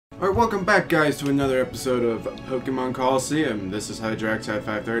Alright, welcome back guys to another episode of Pokemon Colosseum. This is Hydraxide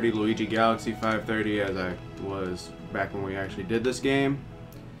 530, Luigi Galaxy 530 as I was back when we actually did this game.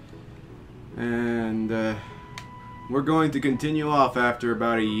 And we're going to continue off after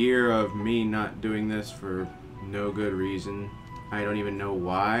about a year of me not doing this for no good reason. I don't even know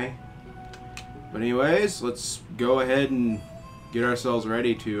why. But anyways, let's go ahead and get ourselves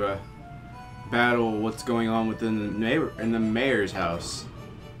ready to battle what's going on within the mayor's house.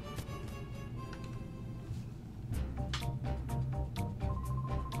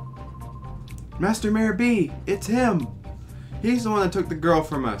 Master Miror B, it's him! He's the one that took the girl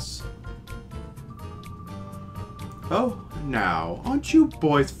from us. Oh, now, aren't you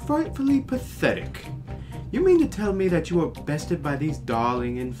boys frightfully pathetic? You mean to tell me that you were bested by these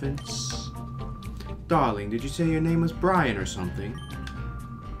darling infants? Darling, did you say your name was Brian or something?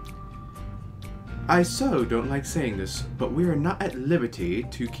 I so don't like saying this, but we are not at liberty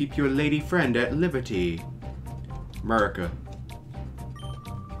to keep your lady friend at liberty. America.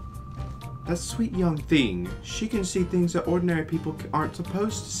 That sweet young thing, she can see things that ordinary people aren't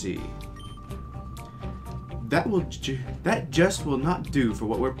supposed to see. That just will not do for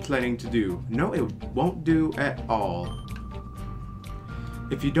what we're planning to do. No, it won't do at all.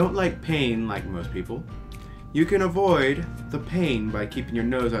 If you don't like pain, like most people, you can avoid the pain by keeping your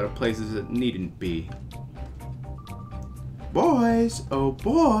nose out of places that needn't be. Boys! Oh,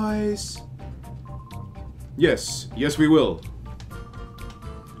 boys! Yes, we will.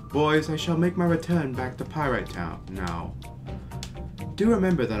 Boys, I shall make my return back to Pirate Town now. Do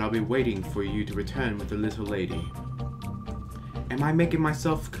remember that I'll be waiting for you to return with the little lady. Am I making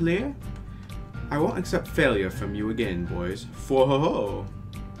myself clear? I won't accept failure from you again, boys. For-ho-ho!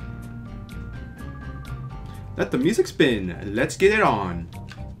 Let the music spin. Let's get it on.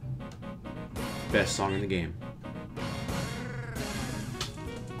 Best song in the game.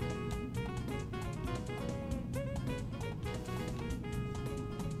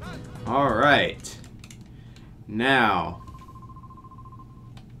 Alright. Now,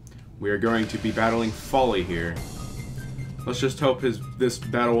 we are going to be battling Folly here. Let's just hope this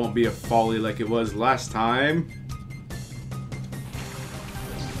battle won't be a Folly like it was last time.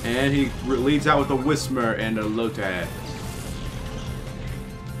 And he leads out with a Whismer and a Lotad.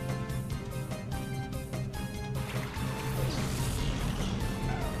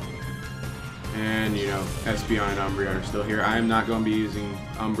 And, you know, Espeon and Umbreon are still here. I am not going to be using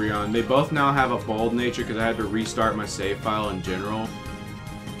Umbreon. They both now have a Bald nature because I had to restart my save file in general.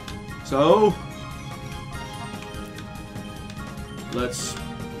 So, let's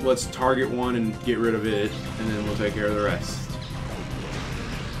target one and get rid of it, and then we'll take care of the rest.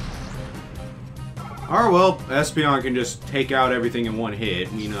 Or, well, Espeon can just take out everything in one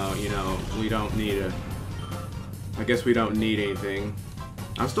hit. You know, we don't need a... I guess we don't need anything.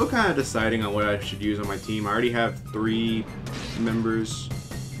 I'm still kind of deciding on what I should use on my team. I already have 3 members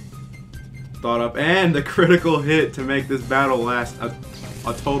thought up, and the critical hit to make this battle last a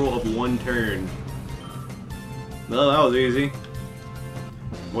total of 1 turn. Well, that was easy.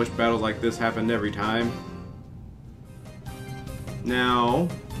 Wish battles like this happened every time. Now,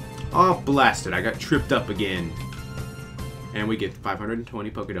 oh, blast it, I got tripped up again. And we get 520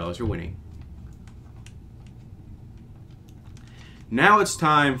 Pokédollars for winning. Now it's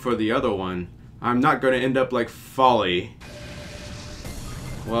time for the other one. I'm not going to end up like Folly.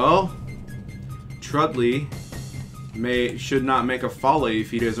 Well, Trudley should not make a Folly if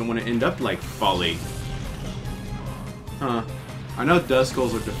he doesn't want to end up like Folly. Huh. I know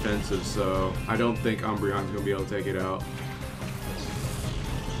Duskulls are defensive, so I don't think Umbreon's going to be able to take it out.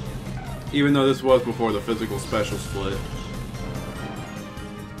 Even though this was before the physical special split.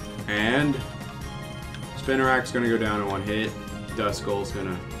 And Spinarak's going to go down in 1 hit. Duskull's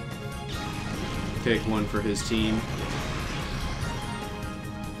gonna take 1 for his team.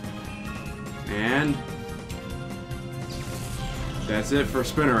 And that's it for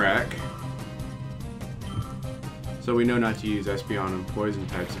Spinarak. So we know not to use Espeon and Poison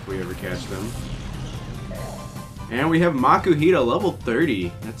types if we ever catch them. And we have Makuhita level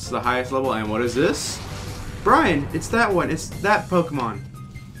 30. That's the highest level. And what is this? Brian, it's that one. It's that Pokemon.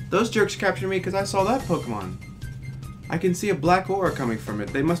 Those jerks captured me because I saw that Pokemon. I can see a black aura coming from it.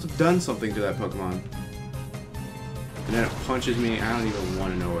 They must have done something to that Pokemon. And then it punches me. I don't even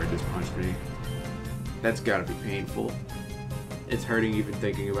want to know where it just punched me. That's gotta be painful. It's hurting even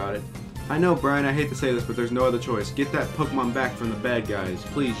thinking about it. I know, Brian, I hate to say this, but there's no other choice. Get that Pokemon back from the bad guys.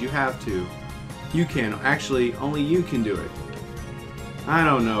 Please, you have to. You can. Actually, only you can do it. I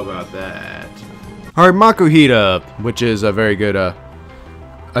don't know about that. Alright, Makuhita, which is a very good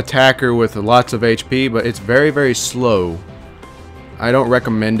attacker with lots of HP, but it's very, very slow. I don't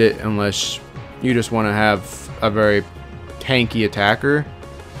recommend it unless you just want to have a very tanky attacker,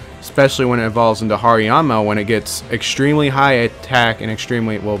 especially when it evolves into Hariyama, when it gets extremely high attack and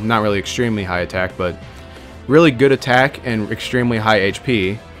extremely, well, not really extremely high attack, but really good attack and extremely high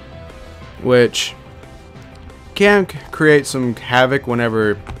HP, which can create some havoc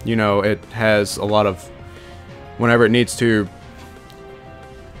whenever, you know, it has a lot of, whenever it needs to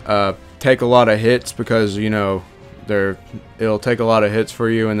take a lot of hits, because, you know, it'll take a lot of hits for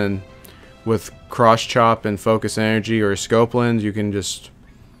you, and then with cross chop and focus energy or scope lens, you can just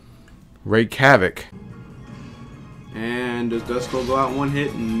wreak havoc. And does Duskull go out in one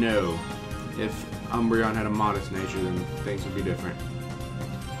hit? No. If Umbreon had a modest nature, then things would be different.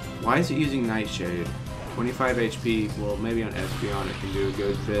 Why is it using Nightshade? 25 HP, well, maybe on Espeon it can do a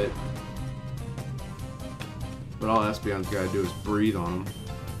good bit. But all Espeon's got to do is breathe on them.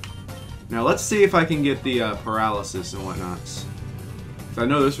 Now let's see if I can get the paralysis and whatnots. I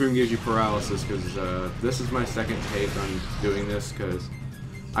know this room gives you paralysis because this is my second take on doing this, because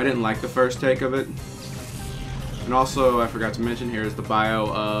I didn't like the first take of it. And also, I forgot to mention, here is the bio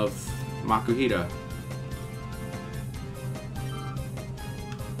of Makuhita.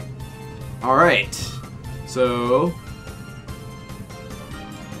 Alright, so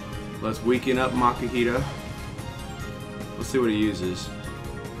let's weaken up Makuhita. Let's see what he uses.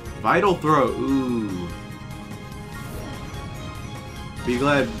 Vital Throw, ooh. Be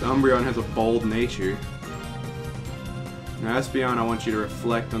glad Umbreon has a bold nature. Now Espeon, I want you to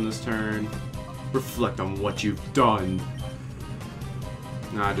reflect on this turn. Reflect on what you've done.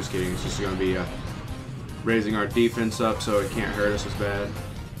 Nah, just kidding. It's just going to be raising our defense up so it can't hurt us as bad.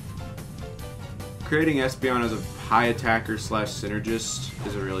 Creating Espeon as a high attacker slash synergist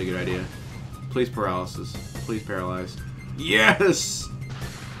is a really good idea. Please paralysis. Please paralyze. Yes!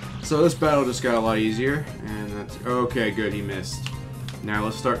 So this battle just got a lot easier, and that's okay. Good, he missed. Now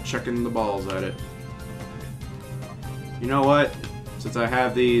let's start chucking the balls at it. You know what? Since I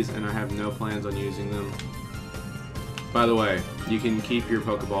have these and I have no plans on using them. By the way, you can keep your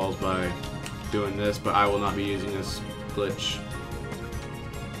Pokeballs by doing this, but I will not be using this glitch.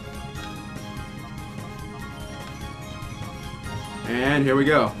 And here we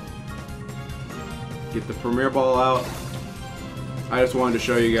go. Get the Premier Ball out. I just wanted to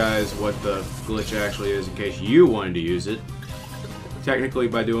show you guys what the glitch actually is in case you wanted to use it. Technically,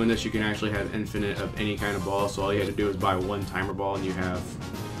 by doing this, you can actually have infinite of any kind of ball, so all you had to do is buy one timer ball and you have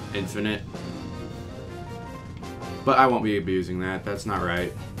infinite. But I won't be abusing that. That's not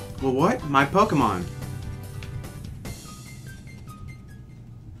right. Well, what? My Pokemon.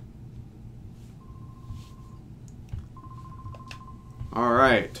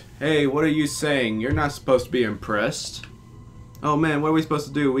 Alright. Hey, what are you saying? You're not supposed to be impressed. Oh man, what are we supposed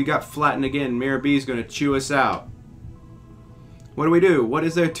to do? We got flattened again. Miror B is going to chew us out. What do we do? What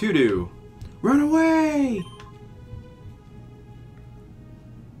is there to do? Run away!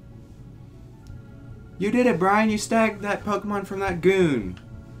 You did it, Brian. You snagged that Pokemon from that goon.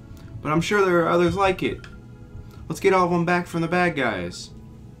 But I'm sure there are others like it. Let's get all of them back from the bad guys,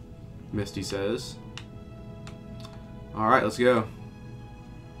 Misty says. Alright, let's go.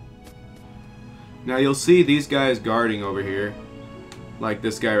 Now you'll see these guys guarding over here, like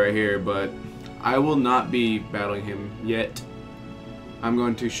this guy right here, but I will not be battling him yet. I'm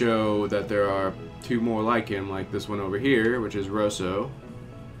going to show that there are two more like him, like this one over here, which is Rosso,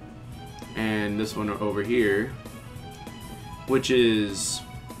 and this one over here, which is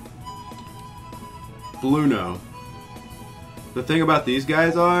Bluno. The thing about these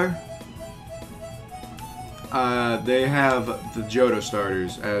guys are, they have the Johto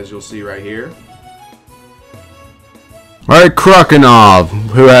starters, as you'll see right here. Alright, Crokinov,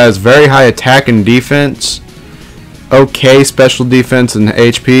 who has very high attack and defense, okay special defense and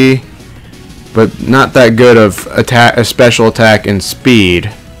HP, but not that good of special attack and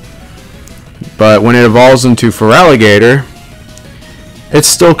speed. But when it evolves into Feraligatr, it's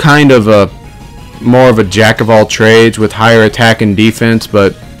still kind of more of a jack of all trades with higher attack and defense,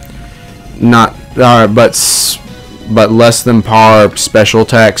 but not but less than par special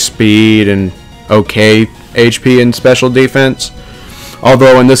attack, speed, and okay HP and special defense.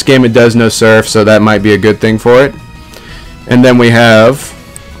 Although in this game it does no surf, so that might be a good thing for it. And then we have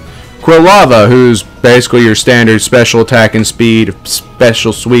Quilava, who's basically your standard special attack and speed,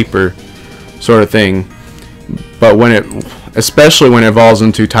 special sweeper sort of thing. But when especially when it evolves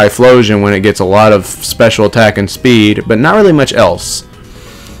into Typhlosion, when it gets a lot of special attack and speed, but not really much else.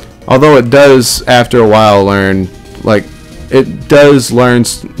 Although it does, after a while, learn,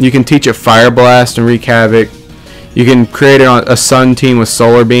 you can teach it Fire Blast and wreak havoc. You can create a Sun team with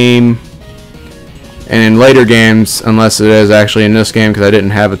Solar Beam. And in later games, unless it is actually in this game because I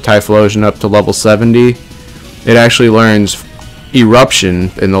didn't have a Typhlosion up to level 70, it actually learns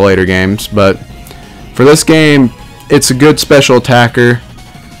Eruption in the later games. But for this game, it's a good special attacker.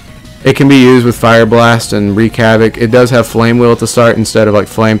 It can be used with Fire Blast and Wreak Havoc. It does have Flame Wheel at the start instead of like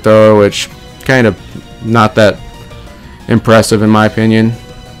Flamethrower, which kind of not that impressive in my opinion.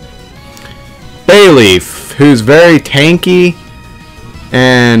 Bayleaf, who's very tanky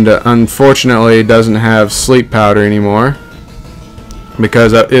and unfortunately doesn't have Sleep Powder anymore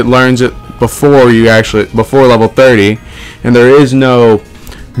because it learns it before level 30, and there is no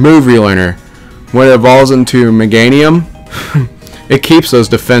move relearner. When it evolves into Meganium, it keeps those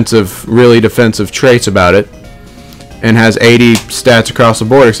really defensive traits about it and has 80 stats across the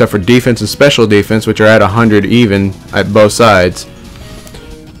board except for defense and special defense, which are at 100 even at both sides.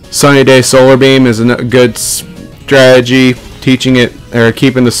 Sunny Day Solar Beam is a good strategy. Teaching it, or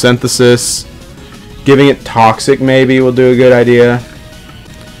keeping the synthesis. Giving it Toxic maybe will do a good idea.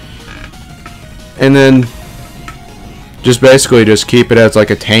 And then basically just keep it as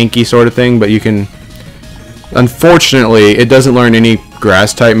like a tanky sort of thing, but you can... Unfortunately, it doesn't learn any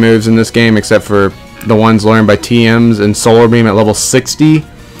grass type moves in this game except for the ones learned by TMs and Solar Beam at level 60.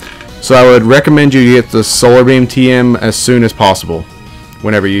 So I would recommend you get the Solar Beam TM as soon as possible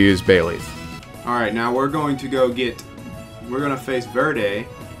whenever you use Bayleaf. Alright, now we're going to face Verde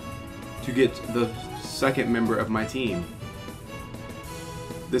to get the second member of my team.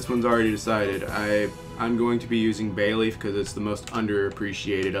 This one's already decided. I'm going to be using Bayleaf because it's the most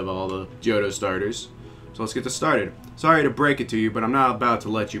underappreciated of all the Johto starters. So let's get this started. Sorry to break it to you, but I'm not about to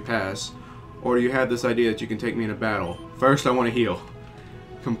let you pass. Or do you have this idea that you can take me in a battle? First, I want to heal.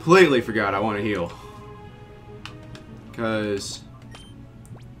 Completely forgot I want to heal. Because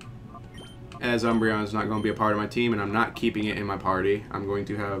as Umbreon is not going to be a part of my team, and I'm not keeping it in my party, I'm going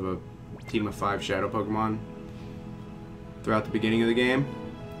to have a team of 5 Shadow Pokemon throughout the beginning of the game.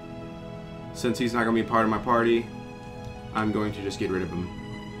 Since he's not going to be a part of my party, I'm going to just get rid of him.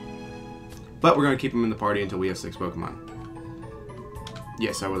 But we're going to keep him in the party until we have 6 Pokemon.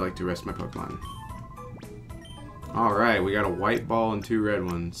 Yes, I would like to rest my Pokemon. Alright, we got a white ball and 2 red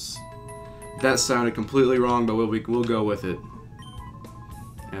ones. That sounded completely wrong, but we'll go with it.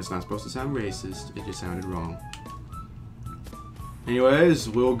 And it's not supposed to sound racist, it just sounded wrong. Anyways,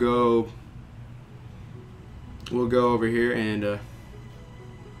 we'll go over here and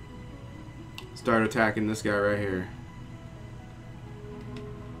start attacking this guy right here.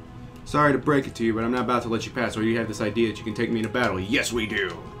 Sorry to break it to you, but I'm not about to let you pass, or you have this idea that you can take me in a battle. Yes, we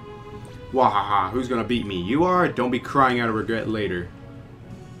do! Wahaha, who's gonna beat me? You are? Don't be crying out of regret later.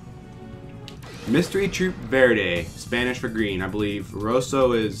 Mystery Troop Verde, Spanish for green, I believe.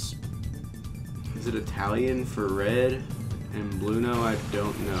 Rosso is it Italian for red? And Bluno, I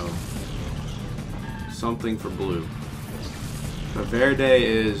don't know. Something for blue. But Verde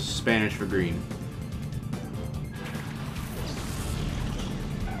is Spanish for green.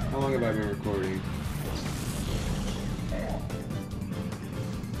 How long have I been recording?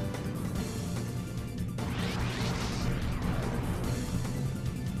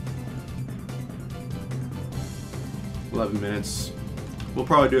 $11 minutes. We'll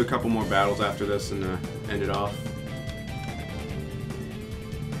probably do a couple more battles after this and end it off.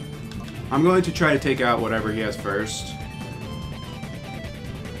 I'm going to try to take out whatever he has first.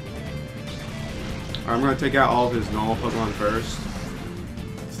 Or I'm going to take out all of his normal Pokemon first.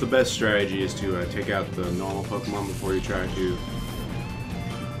 It's the best strategy is to take out the normal Pokemon before you try to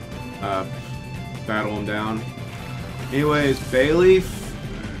battle them down. Anyways, Bayleaf,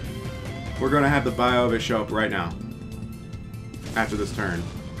 we're going to have the bio of it show up right now. After this turn.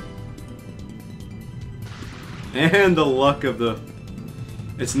 And the luck of the...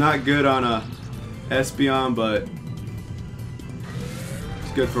 It's not good on a Espeon, but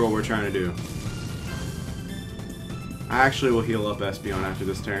it's good for what we're trying to do. I actually will heal up Espeon after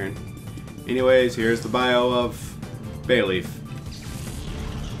this turn. Anyways, here's the bio of Bayleaf.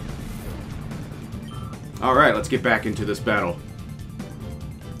 Alright, let's get back into this battle.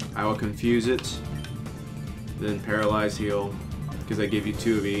 I will confuse it, then paralyze heal, because I give you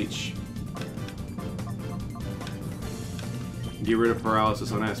 2 of each. Get rid of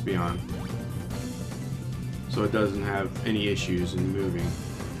paralysis on Espeon, so it doesn't have any issues in moving.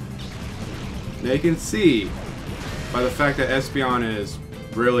 Now you can see, by the fact that Espeon is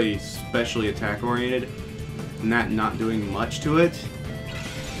really specially attack oriented, and that not doing much to it,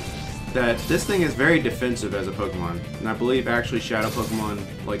 that this thing is very defensive as a Pokemon. And I believe actually Shadow Pokemon,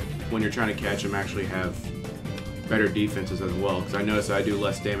 like when you're trying to catch them, actually have better defenses as well, because I notice I do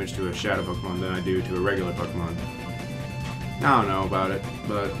less damage to a Shadow Pokemon than I do to a regular Pokemon. I don't know about it,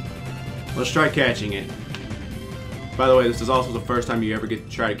 but Let's try catching it. By the way, this is also the first time you ever get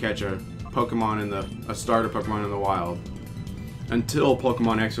to try to catch a Pokemon in a starter Pokemon in the wild. Until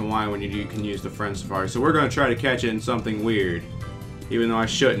Pokemon X and Y, when you can use the Friend Safari. So we're going to try to catch it in something weird. Even though I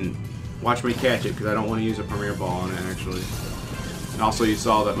shouldn't. Watch me catch it, because I don't want to use a Premier Ball on it, actually. And also, you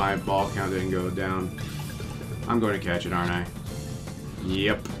saw that my ball count didn't go down. I'm going to catch it, aren't I?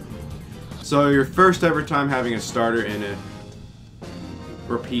 Yep. So, your first ever time having a starter in a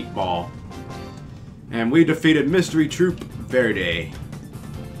repeat ball. And we defeated Mystery Troop Verde.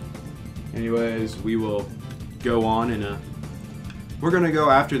 Anyways, we will go on and we're gonna go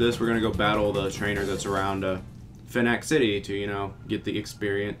after this. We're gonna go battle the trainer that's around Phoenix City to, you know, get the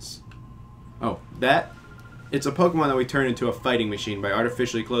experience. Oh, it's a Pokemon that we turn into a fighting machine by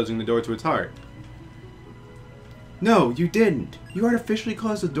artificially closing the door to its heart. No, you didn't. You artificially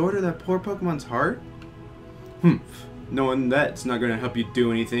closed the door to that poor Pokemon's heart? Knowing that's not gonna help you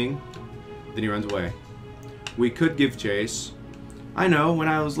do anything. Then he runs away. We could give chase. I know, when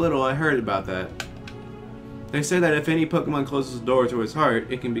I was little I heard about that. They say that if any Pokemon closes the door to its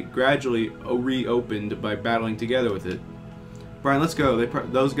heart, it can be gradually reopened by battling together with it. Brian, let's go.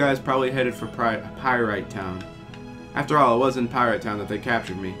 Those guys probably headed for Pyrite Town. After all, it was in Pyrite Town that they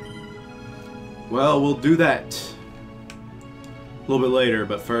captured me. Well, we'll do that a little bit later,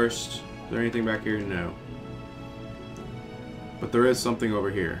 but first, is there anything back here? No. But there is something over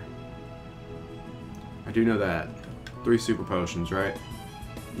here. I do know that. 3 super potions, right?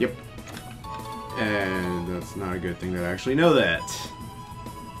 Yep. And that's not a good thing that I actually know that.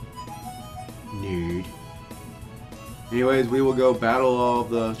 Nude. Anyways, we will go battle all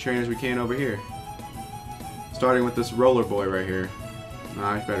the trainers we can over here. Starting with this roller boy right here.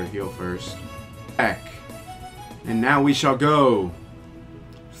 I better heal first. Back. And now we shall go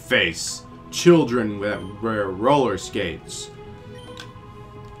face children that wear roller skates.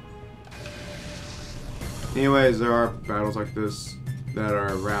 Anyways, there are battles like this that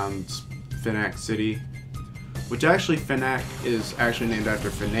are around Phoenix City, which actually Phoenix is actually named after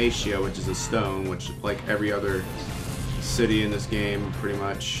Phoenicia, which is a stone, which, like every other city in this game, pretty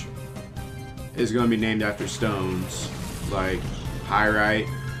much is going to be named after stones, like Pyrite,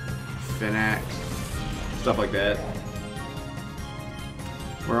 Phoenix, stuff like that.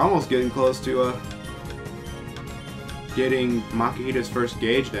 We're almost getting close to getting Makuhita's first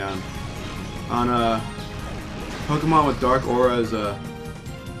gauge down on a Pokemon with Dark Aura as a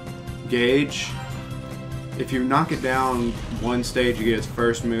gauge. If you knock it down one stage, you get its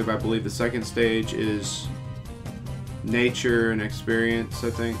first move. I believe the second stage is Nature and Experience, I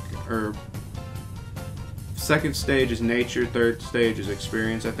think. Or second stage is Nature, third stage is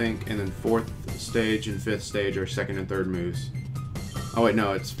Experience, I think. And then fourth stage and fifth stage are second and third moves. Oh wait,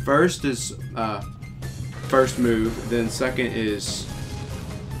 no, it's first is first move, then second is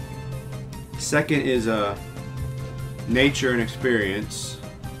Nature and Experience,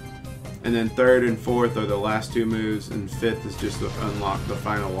 and then third and fourth are the last 2 moves, and fifth is just to unlock the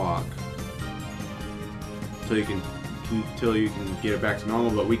final lock. So you can get it back to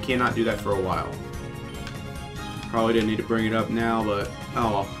normal, but we cannot do that for a while. Probably didn't need to bring it up now, but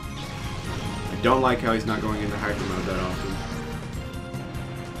oh well. I don't like how he's not going into hyper mode that often.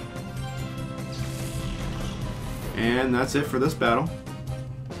 And that's it for this battle.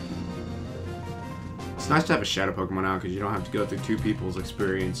 It's nice to have a Shadow Pokemon out because you don't have to go through 2 people's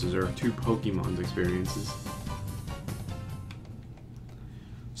experiences or 2 Pokemon's experiences.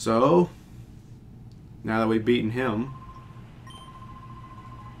 So, now that we've beaten him,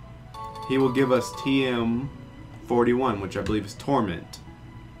 he will give us TM41, which I believe is Torment.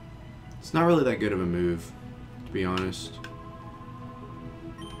 It's not really that good of a move, to be honest.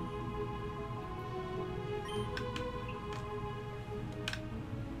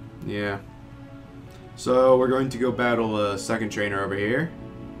 Yeah. So we're going to go battle a second trainer over here.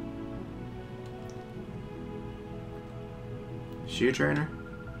 Is she a trainer?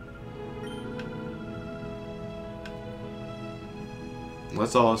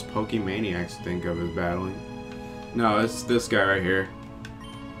 What's all us Pokemaniacs think of as battling? No, it's this guy right here.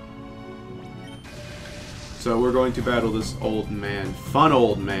 So we're going to battle this old man, fun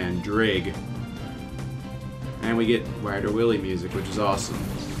old man, Drig. And we get Rider Willy music, which is awesome.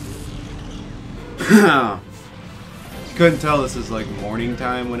 Couldn't tell this is like morning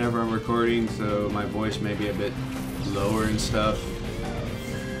time whenever I'm recording, so my voice may be a bit lower and stuff.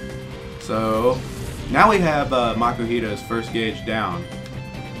 So now we have Makuhita's first gauge down.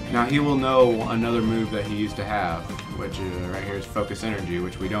 Now he will know another move that he used to have, which right here is Focus Energy,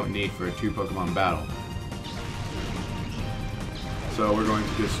 which we don't need for a 2 Pokemon battle. So we're going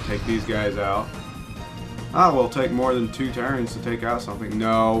to just take these guys out. Ah, will take more than 2 turns to take out something.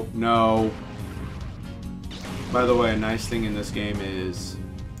 No, no. By the way, a nice thing in this game is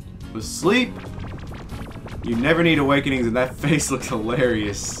with sleep, you never need awakenings, and that face looks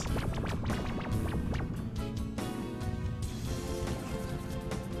hilarious.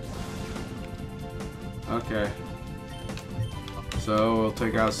 Okay. So we'll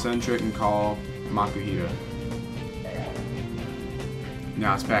take out Centric and call Makuhita.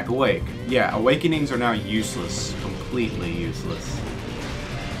 Now it's back awake. Yeah, awakenings are now useless. Completely useless.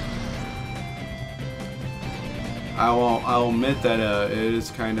 I'll admit that it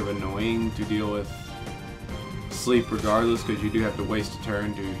is kind of annoying to deal with sleep regardless, because you do have to waste a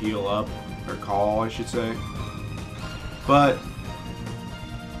turn to heal up, or call, I should say. But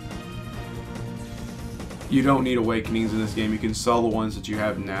you don't need awakenings in this game. You can sell the ones that you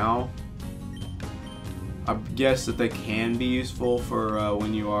have now. I guess that they can be useful for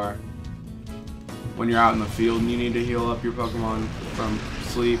when you're out in the field and you need to heal up your Pokemon from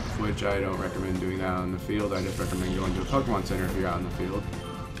sleep, which I don't recommend doing that in the field. I just recommend going to a Pokemon Center if you're out in the field.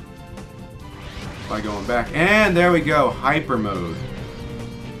 By going back, and there we go, Hyper Mode.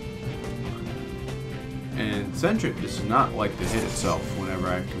 And Centric does not like to hit itself whenever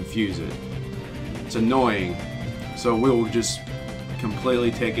I confuse it. It's annoying, so we'll just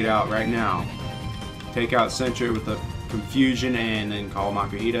completely take it out right now. Take out Centric with a confusion and then call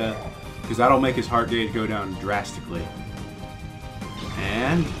Makuhita, because that'll make his heart gauge go down drastically.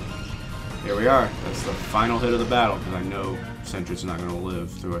 And here we are. That's the final hit of the battle, because I know Centric's not going to live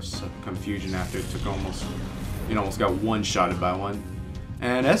through a confusion after it took almost got one-shotted by one.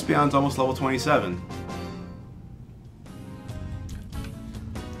 And Espeon's almost level 27.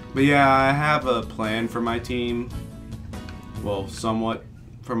 But yeah, I have a plan for my team. Well, somewhat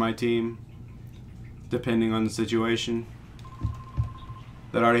for my team, depending on the situation.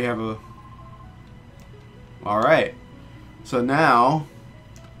 That I already have a... Alright. So now,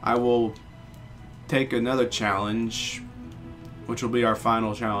 I will take another challenge, which will be our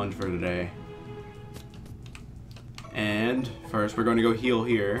final challenge for today. And first, we're going to go heal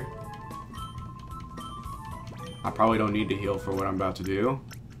here. I probably don't need to heal for what I'm about to do.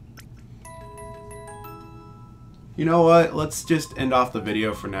 You know what? Let's just end off the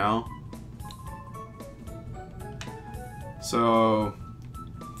video for now. So,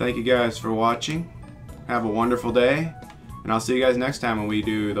 thank you guys for watching. Have a wonderful day. And I'll see you guys next time when we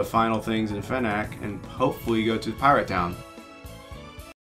do the final things in Fenac and hopefully go to Pirate Town.